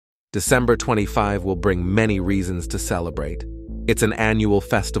December 25 will bring many reasons to celebrate. It's an annual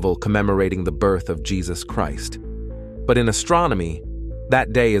festival commemorating the birth of Jesus Christ. But in astronomy,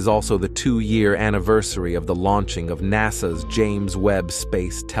 that day is also the 2-year anniversary of the launching of NASA's James Webb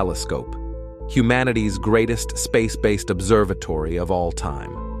Space Telescope, humanity's greatest space-based observatory of all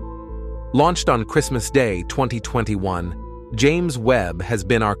time. Launched on Christmas Day 2021, James Webb has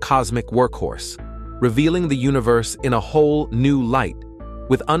been our cosmic workhorse, revealing the universe in a whole new light,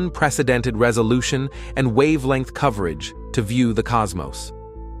 with unprecedented resolution and wavelength coverage to view the cosmos.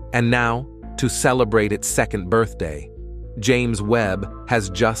 And now, to celebrate its second birthday, James Webb has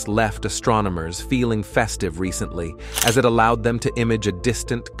just left astronomers feeling festive recently, as it allowed them to image a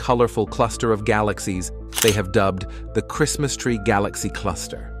distant, colorful cluster of galaxies they have dubbed the Christmas Tree Galaxy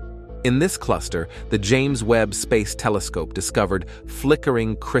Cluster. In this cluster, the James Webb Space Telescope discovered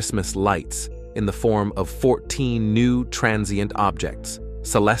flickering Christmas lights in the form of 14 new transient objects,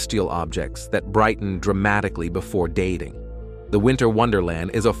 celestial objects that brighten dramatically before dating. The winter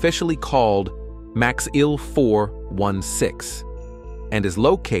wonderland is officially called Maxil 416 and is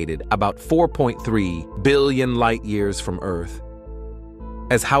located about 4.3 billion light-years from Earth.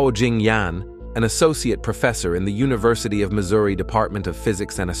 As Haojing Yan, an associate professor in the University of Missouri Department of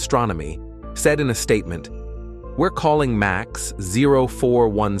Physics and Astronomy, said in a statement, "We're calling Max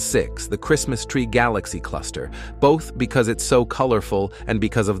 0416 the Christmas Tree Galaxy Cluster, both because it's so colorful and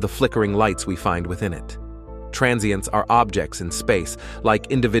because of the flickering lights we find within it. Transients are objects in space, like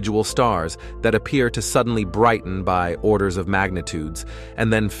individual stars, that appear to suddenly brighten by orders of magnitudes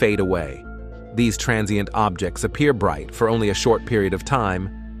and then fade away. These transient objects appear bright for only a short period of time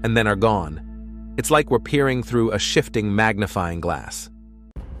and then are gone. It's like we're peering through a shifting magnifying glass."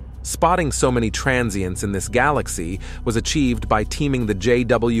 Spotting so many transients in this galaxy was achieved by teaming the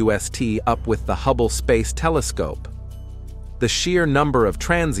JWST up with the Hubble Space Telescope. The sheer number of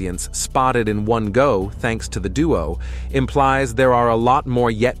transients spotted in one go, thanks to the duo, implies there are a lot more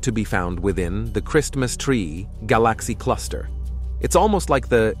yet to be found within the Christmas Tree Galaxy Cluster. It's almost like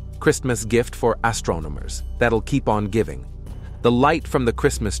the Christmas gift for astronomers that'll keep on giving. The light from the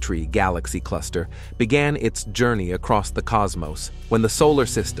Christmas Tree Galaxy Cluster began its journey across the cosmos when the solar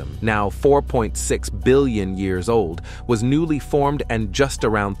system, now 4.6 billion years old, was newly formed and just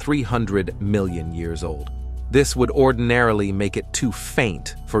around 300 million years old. This would ordinarily make it too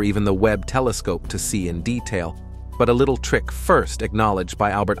faint for even the Webb telescope to see in detail, but a little trick first acknowledged by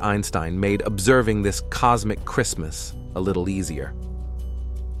Albert Einstein made observing this cosmic Christmas a little easier.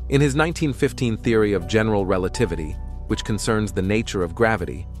 In his 1915 theory of general relativity, which concerns the nature of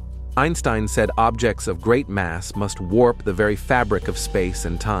gravity, Einstein said objects of great mass must warp the very fabric of space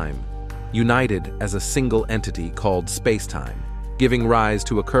and time, united as a single entity called spacetime, giving rise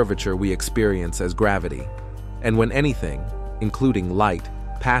to a curvature we experience as gravity. And when anything, including light,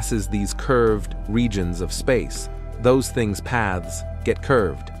 passes these curved regions of space, those things' paths get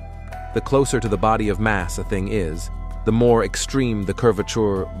curved. The closer to the body of mass a thing is, the more extreme the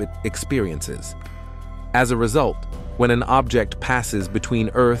curvature it experiences. As a result, when an object passes between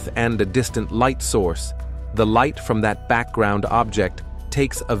Earth and a distant light source, the light from that background object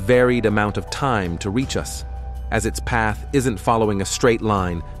takes a varied amount of time to reach us, as its path isn't following a straight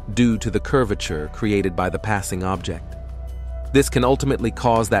line due to the curvature created by the passing object. This can ultimately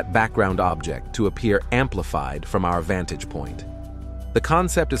cause that background object to appear amplified from our vantage point. The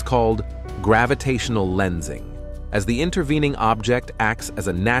concept is called gravitational lensing, as the intervening object acts as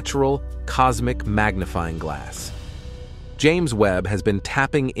a natural, cosmic magnifying glass. James Webb has been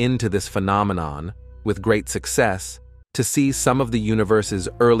tapping into this phenomenon, with great success, to see some of the universe's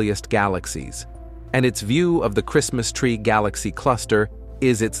earliest galaxies, and its view of the Christmas Tree Galaxy Cluster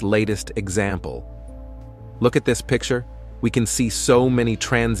is its latest example. Look at this picture. We can see so many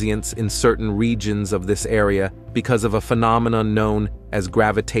transients in certain regions of this area because of a phenomenon known as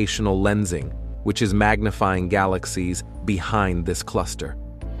gravitational lensing, which is magnifying galaxies behind this cluster.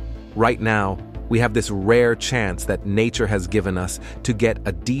 Right now, we have this rare chance that nature has given us to get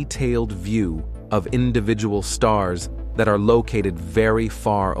a detailed view of individual stars that are located very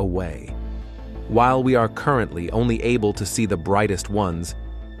far away. While we are currently only able to see the brightest ones,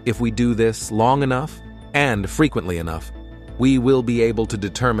 if we do this long enough and frequently enough, we will be able to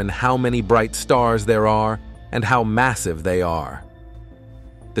determine how many bright stars there are and how massive they are.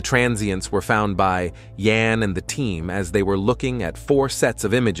 The transients were found by Yan and the team as they were looking at 4 sets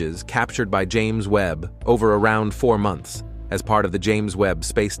of images captured by James Webb over around 4 months as part of the James Webb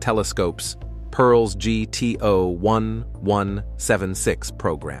Space Telescope's Pearls GTO 1176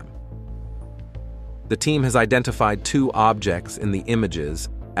 program. The team has identified 2 objects in the images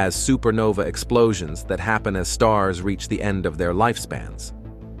as supernova explosions that happen as stars reach the end of their lifespans.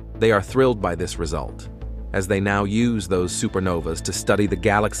 They are thrilled by this result, as they now use those supernovas to study the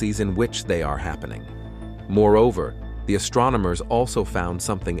galaxies in which they are happening. Moreover, the astronomers also found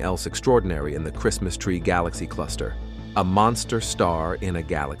something else extraordinary in the Christmas tree galaxy cluster, a monster star in a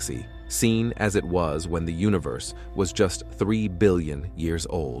galaxy, seen as it was when the universe was just 3 billion years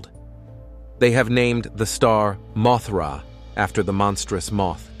old. They have named the star Mothra after the monstrous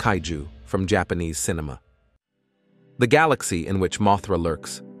moth kaiju from Japanese cinema. The galaxy in which Mothra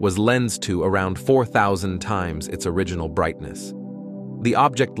lurks was lensed to around 4,000 times its original brightness. The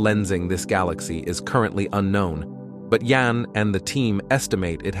object lensing this galaxy is currently unknown, but Yan and the team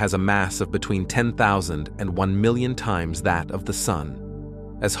estimate it has a mass of between 10,000 and 1 million times that of the Sun.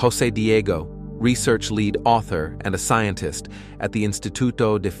 As José Diego, research lead author and a scientist at the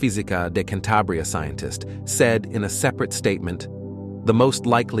Instituto de Física de Cantabria scientist, said in a separate statement, the most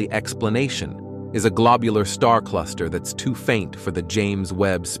likely explanation is a globular star cluster that's too faint for the James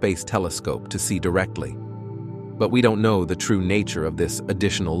Webb Space Telescope to see directly. But we don't know the true nature of this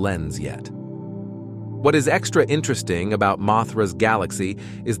additional lens yet. What is extra interesting about Mothra's galaxy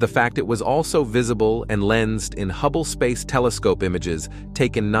is the fact it was also visible and lensed in Hubble Space Telescope images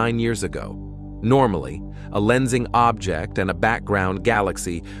taken 9 years ago. Normally, a lensing object and a background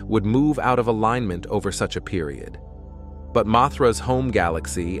galaxy would move out of alignment over such a period. But Mothra's home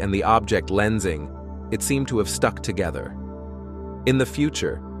galaxy and the object lensing, it seemed to have stuck together. In the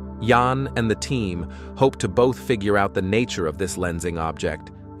future, Yan and the team hope to both figure out the nature of this lensing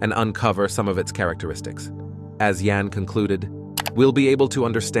object and uncover some of its characteristics. As Yan concluded, we'll be able to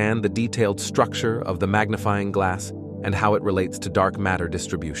understand the detailed structure of the magnifying glass and how it relates to dark matter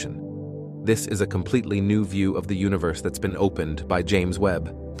distribution. This is a completely new view of the universe that's been opened by James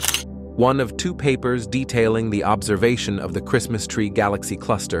Webb. One of 2 papers detailing the observation of the Christmas tree galaxy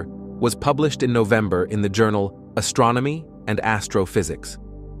cluster was published in November in the journal Astronomy and Astrophysics,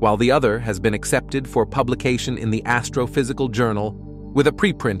 while the other has been accepted for publication in the Astrophysical Journal with a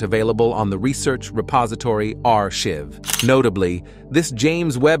preprint available on the research repository Archive. Notably, this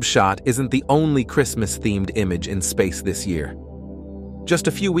James Webb shot isn't the only Christmas-themed image in space this year. Just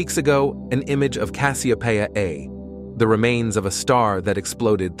a few weeks ago, an image of Cassiopeia A, the remains of a star that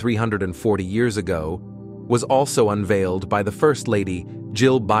exploded 340 years ago, was also unveiled by the First Lady,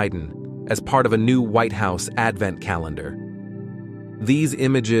 Jill Biden, as part of a new White House Advent calendar. These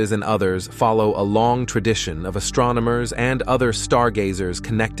images and others follow a long tradition of astronomers and other stargazers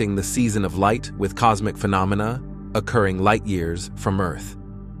connecting the season of light with cosmic phenomena occurring light years from Earth.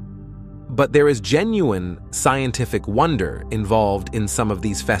 But there is genuine scientific wonder involved in some of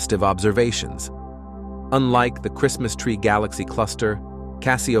these festive observations. Unlike the Christmas tree galaxy cluster,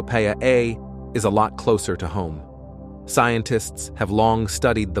 Cassiopeia A is a lot closer to home. Scientists have long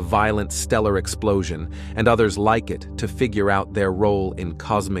studied the violent stellar explosion and others like it to figure out their role in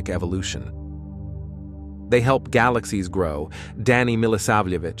cosmic evolution. They help galaxies grow. Danny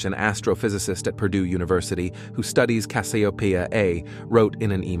Milosavljevic, an astrophysicist at Purdue University who studies Cassiopeia A, wrote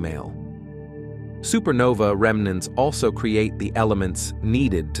in an email, supernova remnants also create the elements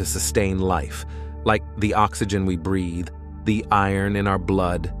needed to sustain life, like the oxygen we breathe, the iron in our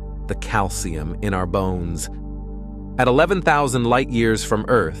blood, the calcium in our bones. At 11,000 light-years from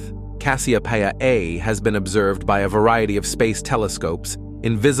Earth, Cassiopeia A has been observed by a variety of space telescopes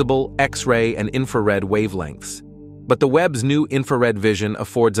in visible, X-ray, and infrared wavelengths. But the Webb's new infrared vision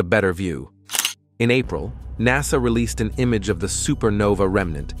affords a better view. In April, NASA released an image of the supernova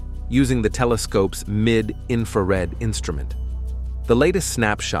remnant using the telescope's mid-infrared instrument. The latest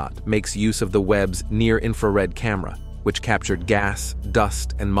snapshot makes use of the Webb's near-infrared camera, which captured gas,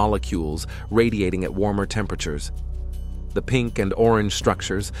 dust, and molecules radiating at warmer temperatures. The pink and orange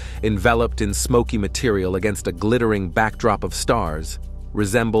structures, enveloped in smoky material against a glittering backdrop of stars,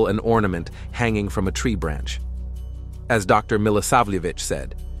 resemble an ornament hanging from a tree branch. As Dr. Milosavljevic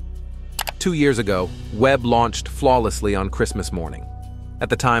said, 2 years ago, Webb launched flawlessly on Christmas morning. At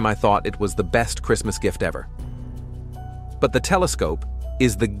the time, I thought it was the best Christmas gift ever. But the telescope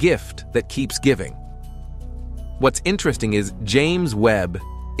is the gift that keeps giving. What's interesting is James Webb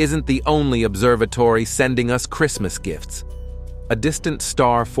isn't the only observatory sending us Christmas gifts. A distant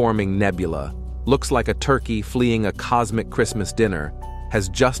star-forming nebula, looks like a turkey fleeing a cosmic Christmas dinner, has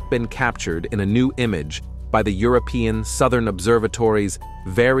just been captured in a new image by the European Southern Observatory's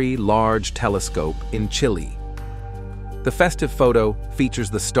Very Large Telescope in Chile. The festive photo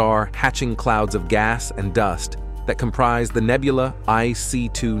features the star hatching clouds of gas and dust that comprise the nebula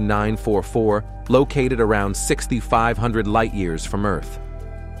IC2 944, located around 6,500 light-years from Earth.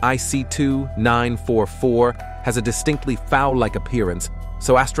 IC2 944 has a distinctly fowl-like appearance,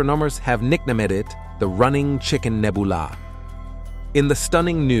 so astronomers have nicknamed it the Running Chicken Nebula. In the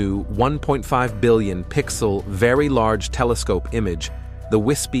stunning new 1.5 billion pixel Very Large Telescope image, the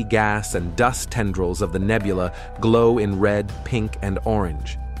wispy gas and dust tendrils of the nebula glow in red, pink, and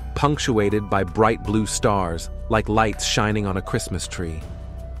orange, punctuated by bright blue stars like lights shining on a Christmas tree.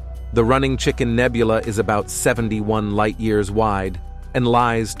 The Running Chicken Nebula is about 71 light-years wide and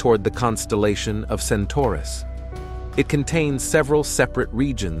lies toward the constellation of Centaurus. It contains several separate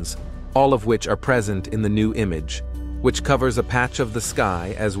regions, all of which are present in the new image, which covers a patch of the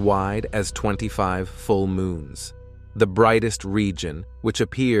sky as wide as 25 full moons. The brightest region, which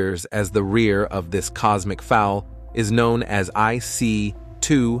appears as the rear of this cosmic fowl, is known as IC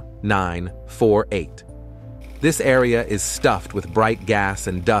 2948. This area is stuffed with bright gas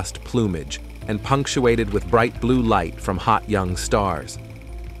and dust plumage and punctuated with bright blue light from hot young stars.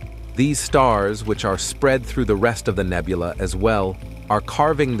 These stars, which are spread through the rest of the nebula as well, are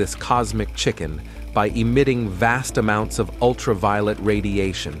carving this cosmic chicken by emitting vast amounts of ultraviolet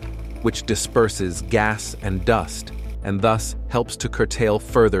radiation, which disperses gas and dust and thus helps to curtail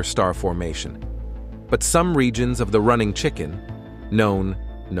further star formation. But some regions of the running chicken, known,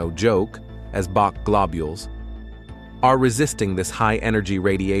 no joke, as Bach globules, are resisting this high-energy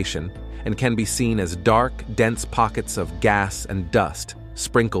radiation and can be seen as dark, dense pockets of gas and dust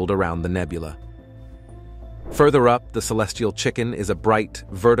sprinkled around the nebula. Further up, the celestial chicken is a bright,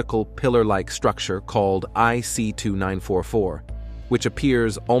 vertical, pillar-like structure called IC2944, which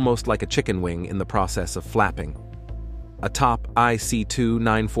appears almost like a chicken wing in the process of flapping. Atop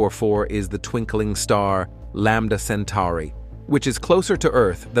IC2944 is the twinkling star Lambda Centauri, which is closer to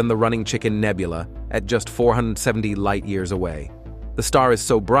Earth than the Running Chicken Nebula at just 470 light-years away. The star is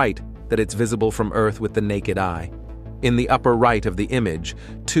so bright that it's visible from Earth with the naked eye. In the upper right of the image,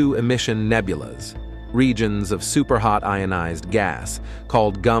 two emission nebulas, regions of superhot ionized gas,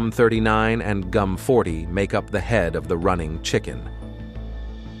 called GUM-39 and GUM-40, make up the head of the running chicken.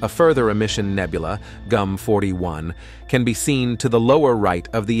 A further emission nebula, GUM-41, can be seen to the lower right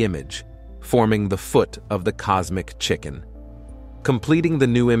of the image, forming the foot of the cosmic chicken. Completing the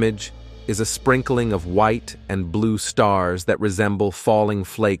new image is a sprinkling of white and blue stars that resemble falling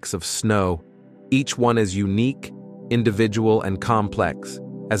flakes of snow, each one as unique, individual, and complex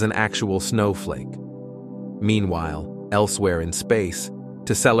as an actual snowflake. Meanwhile, elsewhere in space,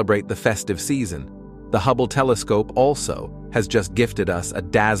 to celebrate the festive season, the Hubble telescope also has just gifted us a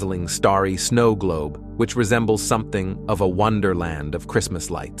dazzling starry snow globe which resembles something of a wonderland of Christmas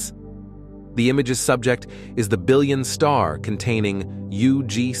lights. The image's subject is the billion star containing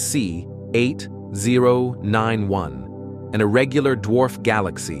UGC 8091, an irregular dwarf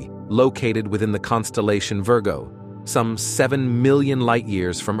galaxy located within the constellation Virgo, some 7 million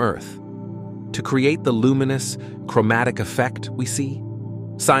light-years from Earth. To create the luminous, chromatic effect we see,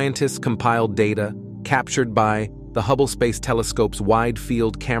 scientists compiled data captured by the Hubble Space Telescope's Wide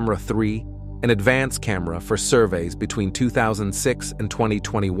Field Camera 3, an advanced camera for surveys between 2006 and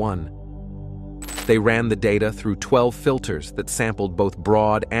 2021. They ran the data through 12 filters that sampled both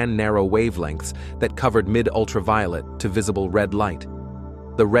broad and narrow wavelengths that covered mid-ultraviolet to visible red light.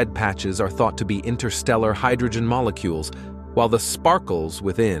 The red patches are thought to be interstellar hydrogen molecules, while the sparkles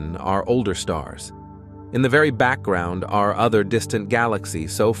within are older stars. In the very background are other distant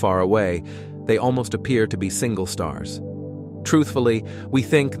galaxies so far away, they almost appear to be single stars. Truthfully, we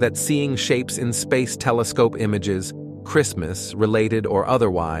think that seeing shapes in space telescope images, Christmas, related or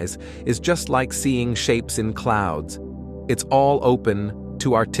otherwise, is just like seeing shapes in clouds. It's all open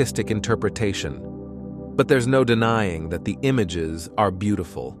to artistic interpretation. But there's no denying that the images are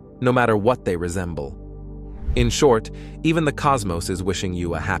beautiful, no matter what they resemble. In short, even the cosmos is wishing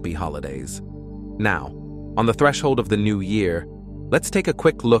you a happy holidays. Now, on the threshold of the new year, let's take a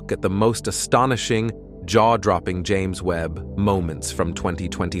quick look at the most astonishing, jaw-dropping James Webb moments from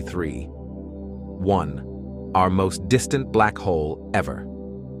 2023. 1. Our most distant black hole ever.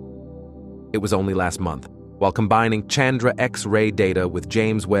 It was only last month, while combining Chandra X-ray data with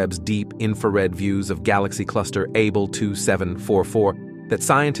James Webb's deep infrared views of galaxy cluster Abell 2744, that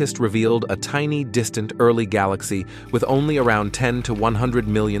scientists revealed a tiny, distant early galaxy with only around 10 to 100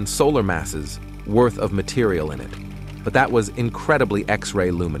 million solar masses worth of material in it. But that was incredibly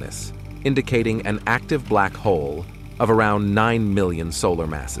X-ray luminous, indicating an active black hole of around 9 million solar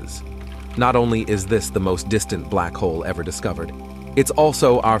masses. Not only is this the most distant black hole ever discovered, it's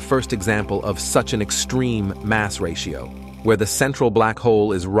also our first example of such an extreme mass ratio, where the central black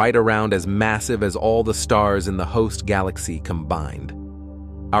hole is right around as massive as all the stars in the host galaxy combined.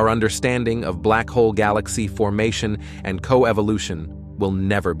 Our understanding of black hole galaxy formation and coevolution will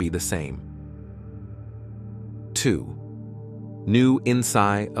never be the same. 2. New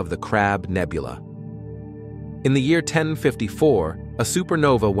insight of the Crab Nebula. In the year 1054, a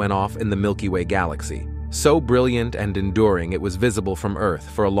supernova went off in the Milky Way galaxy, so brilliant and enduring it was visible from Earth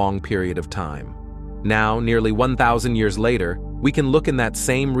for a long period of time. Now, nearly 1,000 years later, we can look in that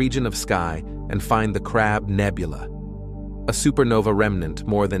same region of sky and find the Crab Nebula, a supernova remnant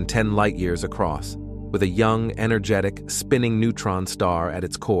more than 10 light-years across, with a young, energetic, spinning neutron star at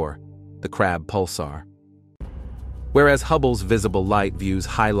its core, the Crab Pulsar. Whereas Hubble's visible light views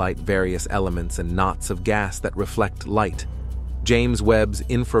highlight various elements and knots of gas that reflect light, James Webb's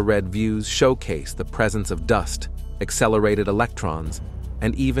infrared views showcase the presence of dust, accelerated electrons,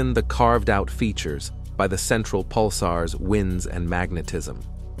 and even the carved-out features by the central pulsar's winds and magnetism.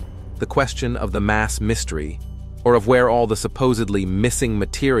 The question of the mass mystery, or of where all the supposedly missing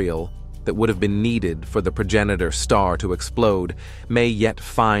material that would have been needed for the progenitor star to explode, may yet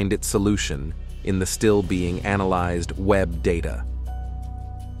find its solution in the still being analyzed Webb data.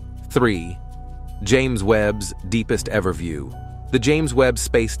 3. James Webb's deepest ever view. The James Webb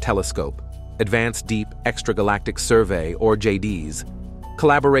Space Telescope, Advanced Deep Extragalactic Survey, or JD's,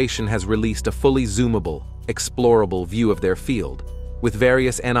 collaboration has released a fully zoomable, explorable view of their field, with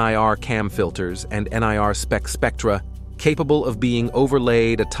various NIR cam filters and NIR spectra capable of being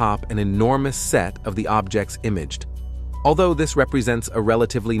overlaid atop an enormous set of the objects imaged. Although this represents a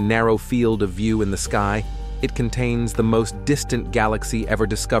relatively narrow field of view in the sky, it contains the most distant galaxy ever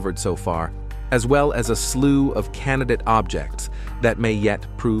discovered so far, as well as a slew of candidate objects that may yet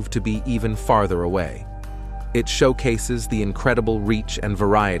prove to be even farther away. It showcases the incredible reach and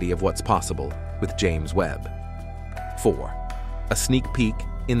variety of what's possible with James Webb. 4. A sneak peek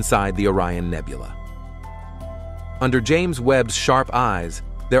inside the Orion Nebula. Under James Webb's sharp eyes,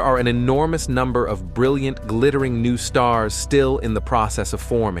 there are an enormous number of brilliant, glittering new stars still in the process of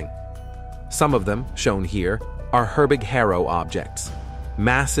forming. Some of them, shown here, are Herbig-Haro objects,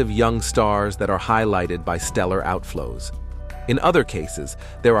 massive young stars that are highlighted by stellar outflows. In other cases,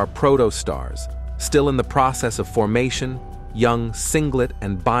 there are protostars, still in the process of formation, young singlet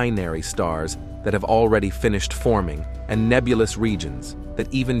and binary stars that have already finished forming, and nebulous regions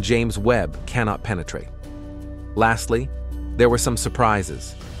that even James Webb cannot penetrate. Lastly, there were some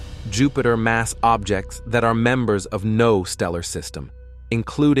surprises. Jupiter mass objects that are members of no stellar system,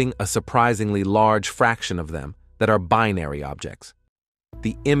 including a surprisingly large fraction of them that are binary objects.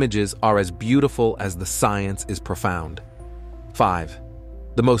 The images are as beautiful as the science is profound. 5.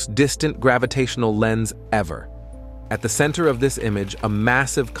 The most distant gravitational lens ever. At the center of this image, a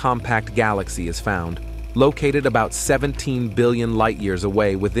massive compact galaxy is found, located about 17 billion light-years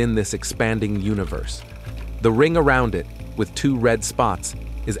away within this expanding universe. The ring around it, with 2 red spots,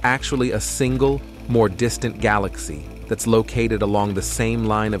 is actually a single, more distant galaxy that's located along the same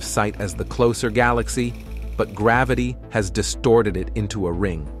line of sight as the closer galaxy, but gravity has distorted it into a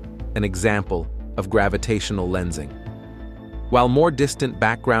ring, an example of gravitational lensing. While more distant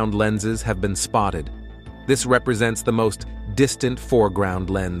background lenses have been spotted, this represents the most distant foreground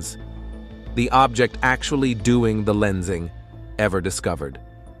lens, the object actually doing the lensing ever discovered.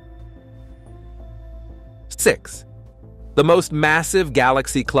 6. The most massive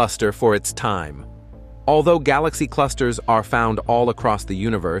galaxy cluster for its time. Although galaxy clusters are found all across the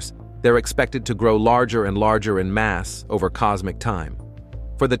universe, they're expected to grow larger and larger in mass over cosmic time.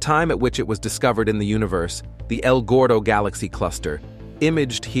 For the time at which it was discovered in the universe, the El Gordo galaxy cluster,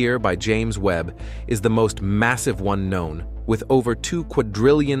 imaged here by James Webb, is the most massive one known, with over 2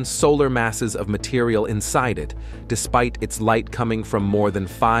 quadrillion solar masses of material inside it, despite its light coming from more than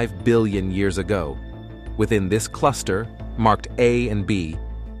 5 billion years ago. Within this cluster, marked A and B,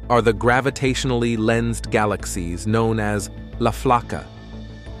 are the gravitationally lensed galaxies known as La Flaca.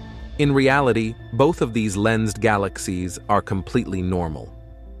 In reality, both of these lensed galaxies are completely normal.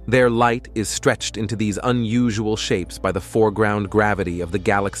 Their light is stretched into these unusual shapes by the foreground gravity of the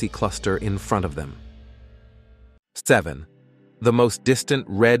galaxy cluster in front of them. 7. The most distant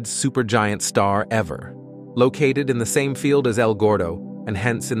red supergiant star ever. Located in the same field as El Gordo, and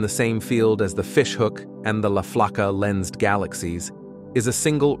hence in the same field as the Fishhook and the La Flaca lensed galaxies, is a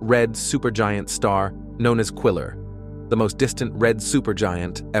single red supergiant star known as Quiller, the most distant red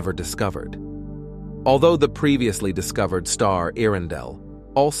supergiant ever discovered. Although the previously discovered star Earendel,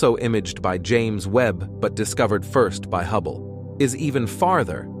 also imaged by James Webb but discovered first by Hubble, is even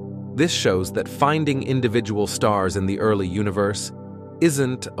farther, this shows that finding individual stars in the early universe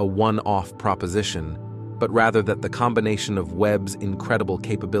isn't a one-off proposition, but rather that the combination of Webb's incredible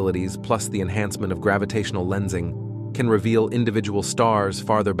capabilities plus the enhancement of gravitational lensing can reveal individual stars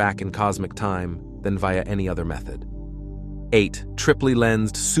farther back in cosmic time than via any other method. 8. Triply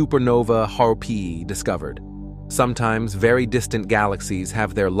lensed supernova Harpy discovered. Sometimes very distant galaxies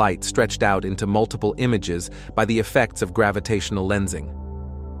have their light stretched out into multiple images by the effects of gravitational lensing.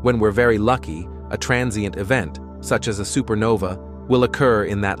 When we're very lucky, a transient event, such as a supernova, will occur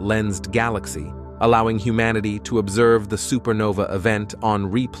in that lensed galaxy, allowing humanity to observe the supernova event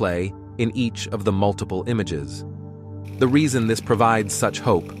on replay in each of the multiple images. The reason this provides such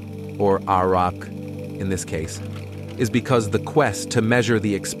hope, or arak in this case, is because the quest to measure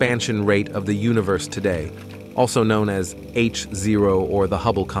the expansion rate of the universe today, also known as H0 or the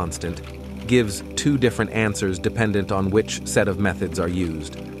Hubble constant, gives two different answers dependent on which set of methods are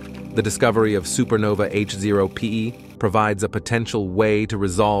used. The discovery of supernova H0PE provides a potential way to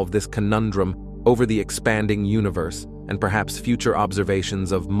resolve this conundrum over the expanding universe, and perhaps future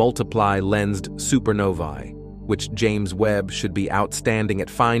observations of multiply-lensed supernovae, which James Webb should be outstanding at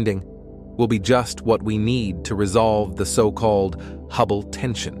finding, will be just what we need to resolve the so-called Hubble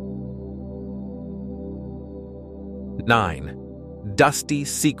tension. 9. Dusty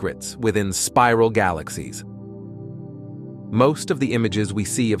secrets within spiral galaxies. Most of the images we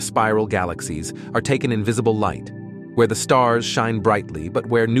see of spiral galaxies are taken in visible light, where the stars shine brightly but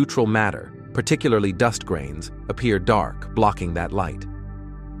where neutral matter, particularly dust grains, appear dark, blocking that light.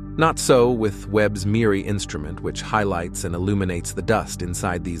 Not so with Webb's MIRI instrument, which highlights and illuminates the dust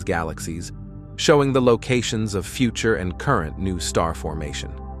inside these galaxies, showing the locations of future and current new star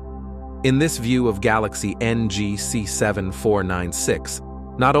formation. In this view of galaxy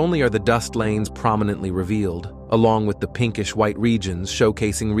NGC7496, not only are the dust lanes prominently revealed, along with the pinkish-white regions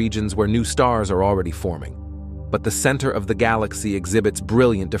showcasing regions where new stars are already forming, but the center of the galaxy exhibits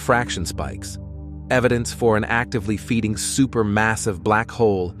brilliant diffraction spikes, evidence for an actively feeding supermassive black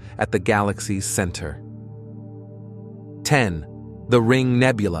hole at the galaxy's center. 10. The Ring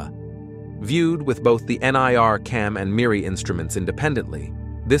Nebula. Viewed with both the NIR-CAM and MIRI instruments independently,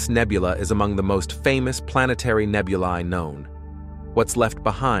 this nebula is among the most famous planetary nebulae known. What's left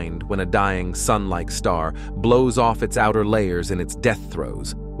behind when a dying sun-like star blows off its outer layers in its death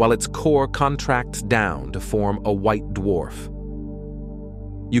throes, while its core contracts down to form a white dwarf.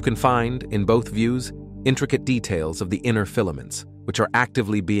 You can find, in both views, intricate details of the inner filaments, which are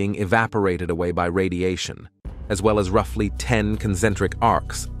actively being evaporated away by radiation, as well as roughly 10 concentric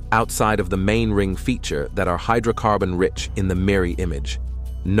arcs outside of the main ring feature that are hydrocarbon-rich in the MIRI image.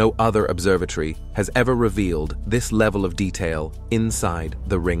 No other observatory has ever revealed this level of detail inside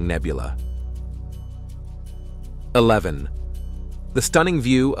the Ring Nebula. 11. The stunning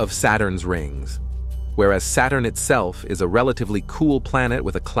view of Saturn's rings. Whereas Saturn itself is a relatively cool planet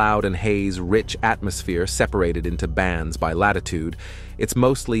with a cloud and haze-rich atmosphere separated into bands by latitude, it's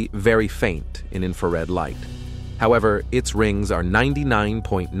mostly very faint in infrared light. However, its rings are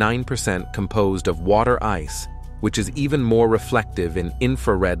 99.9% composed of water ice, which is even more reflective in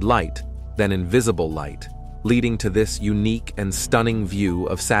infrared light than in visible light, leading to this unique and stunning view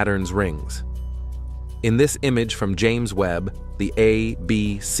of Saturn's rings. In this image from James Webb, the A,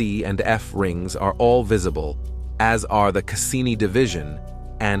 B, C, and F rings are all visible, as are the Cassini division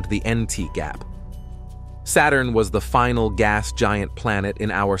and the NT gap. Saturn was the final gas giant planet in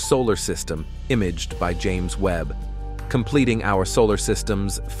our solar system, imaged by James Webb, completing our solar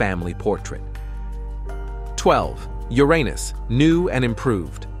system's family portrait. 12. Uranus, new and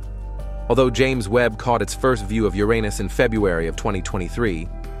improved. Although James Webb caught its first view of Uranus in February of 2023,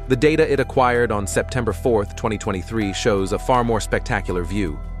 the data it acquired on September 4, 2023 shows a far more spectacular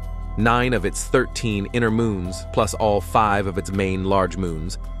view. 9 of its 13 inner moons, plus all 5 of its main large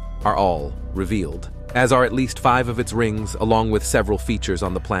moons, are all revealed, as are at least 5 of its rings, along with several features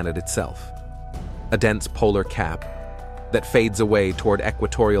on the planet itself. A dense polar cap that fades away toward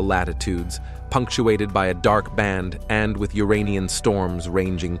equatorial latitudes, punctuated by a dark band and with Uranian storms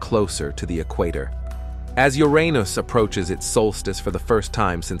ranging closer to the equator. As Uranus approaches its solstice for the first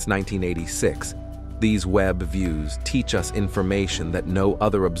time since 1986, these Webb views teach us information that no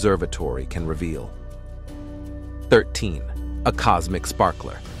other observatory can reveal. 13. A cosmic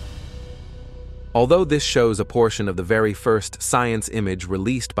sparkler. Although this shows a portion of the very first science image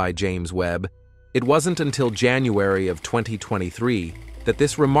released by James Webb, it wasn't until January of 2023 that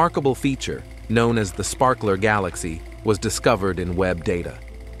this remarkable feature, known as the sparkler galaxy, was discovered in Webb data.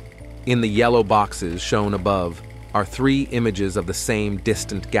 In the yellow boxes shown above are 3 images of the same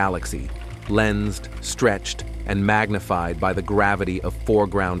distant galaxy, lensed, stretched, and magnified by the gravity of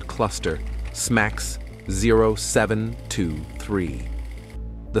foreground cluster SMACS 0723.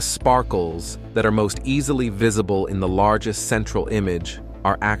 The sparkles that are most easily visible in the largest central image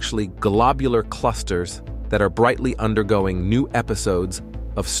are actually globular clusters that are brightly undergoing new episodes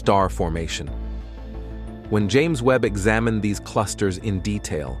of star formation. When James Webb examined these clusters in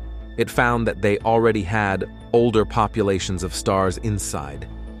detail, it found that they already had older populations of stars inside,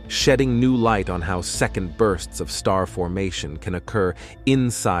 shedding new light on how second bursts of star formation can occur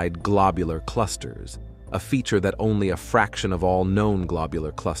inside globular clusters, a feature that only a fraction of all known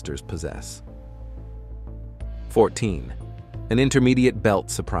globular clusters possess. 14. An intermediate belt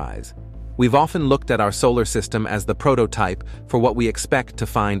surprise. We've often looked at our solar system as the prototype for what we expect to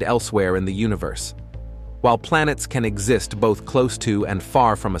find elsewhere in the universe. While planets can exist both close to and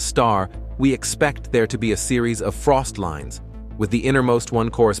far from a star, we expect there to be a series of frost lines, with the innermost one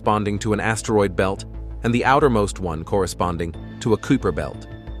corresponding to an asteroid belt and the outermost one corresponding to a Kuiper belt.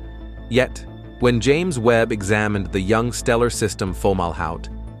 Yet, when James Webb examined the young stellar system Fomalhaut,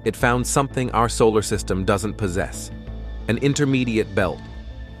 it found something our solar system doesn't possess: an intermediate belt,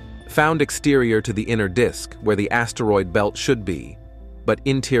 found exterior to the inner disk where the asteroid belt should be, but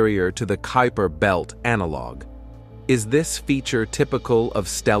interior to the Kuiper belt analog. Is this feature typical of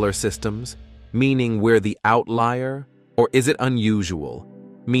stellar systems, meaning we're the outlier, or is it unusual,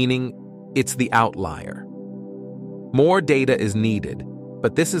 meaning it's the outlier? More data is needed,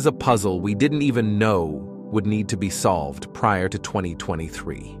 but this is a puzzle we didn't even know would need to be solved prior to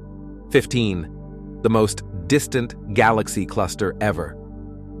 2023. 15. The most distant galaxy cluster ever.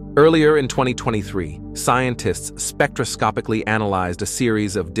 Earlier in 2023, scientists spectroscopically analyzed a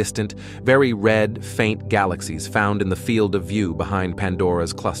series of distant, very red, faint galaxies found in the field of view behind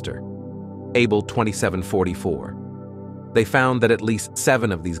Pandora's cluster, Abell 2744. They found that at least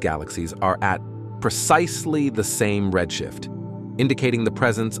 7 of these galaxies are at precisely the same redshift, indicating the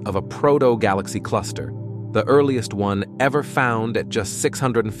presence of a proto-galaxy cluster, the earliest one ever found at just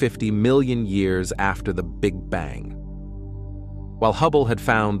 650 million years after the Big Bang. While Hubble had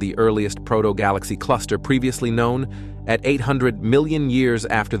found the earliest proto-galaxy cluster previously known at 800 million years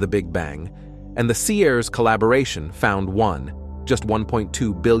after the Big Bang, and the Sierras collaboration found one just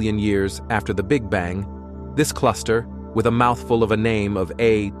 1.2 billion years after the Big Bang, this cluster, with a mouthful of a name of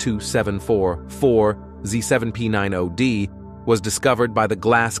A2744Z7P90D, was discovered by the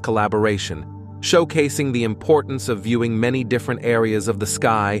GLASS collaboration, showcasing the importance of viewing many different areas of the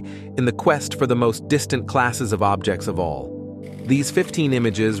sky in the quest for the most distant classes of objects of all. These 15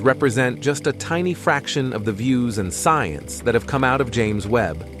 images represent just a tiny fraction of the views and science that have come out of James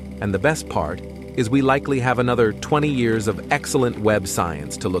Webb, and the best part is we likely have another 20 years of excellent Webb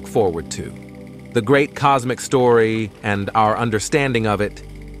science to look forward to. The great cosmic story and our understanding of it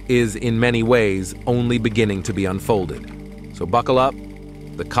is in many ways only beginning to be unfolded. So buckle up,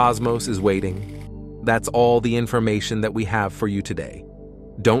 the cosmos is waiting. That's all the information that we have for you today.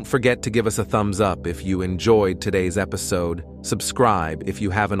 Don't forget to give us a thumbs up if you enjoyed today's episode, subscribe if you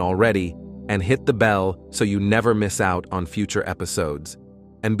haven't already, and hit the bell so you never miss out on future episodes.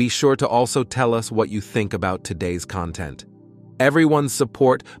 And be sure to also tell us what you think about today's content. Everyone's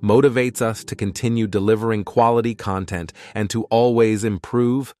support motivates us to continue delivering quality content and to always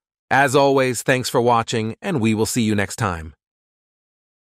improve. As always, thanks for watching, and we will see you next time.